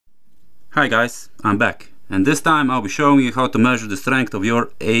Hi guys, I'm back, and this time I'll be showing you how to measure the strength of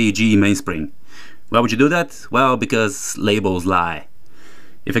your AEG mainspring. Why would you do that? Well, because labels lie.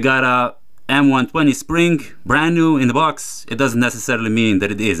 If you got a M120 spring brand new in the box, it doesn't necessarily mean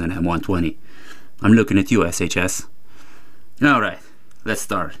that it is an M120. I'm looking at you, SHS. Alright, let's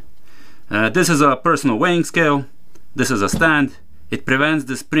start. This is a personal weighing scale. This is a stand. It prevents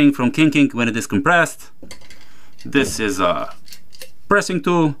the spring from kinking when it is compressed. This is a pressing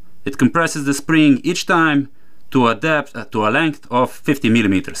tool. It compresses the spring each time to a depth, to a length of 50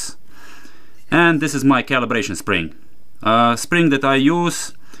 millimeters. And this is my calibration spring. A spring that I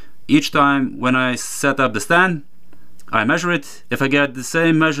use each time when I set up the stand. I measure it. If I get the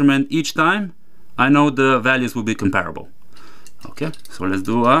same measurement each time, I know the values will be comparable. Okay, so let's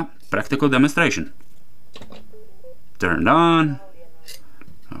do a practical demonstration. Turn it on.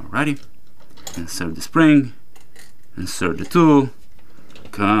 Alrighty. Insert the spring. Insert the tool.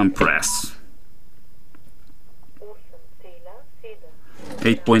 Compress.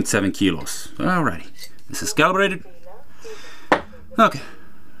 8.7 kilos. Alrighty, this is calibrated. Okay,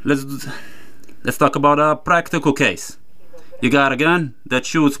 let's talk about a practical case. You got a gun that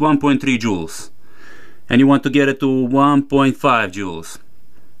shoots 1.3 joules, and you want to get it to 1.5 joules.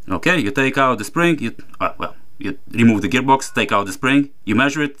 Okay, you take out the spring. You remove the gearbox, take out the spring, you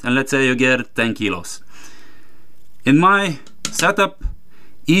measure it, and let's say you get 10 kilos. In my setup,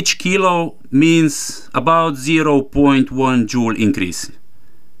 each kilo means about 0.1 joule increase.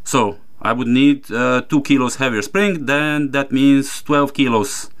 So I would need 2 kilos heavier spring, then that means 12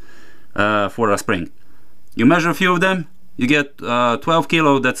 kilos for a spring. You measure a few of them, you get 12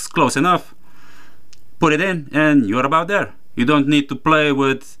 kilo, that's close enough. Put it in and you're about there. You don't need to play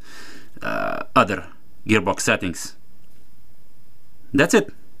with other gearbox settings. That's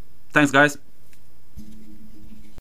it. Thanks guys.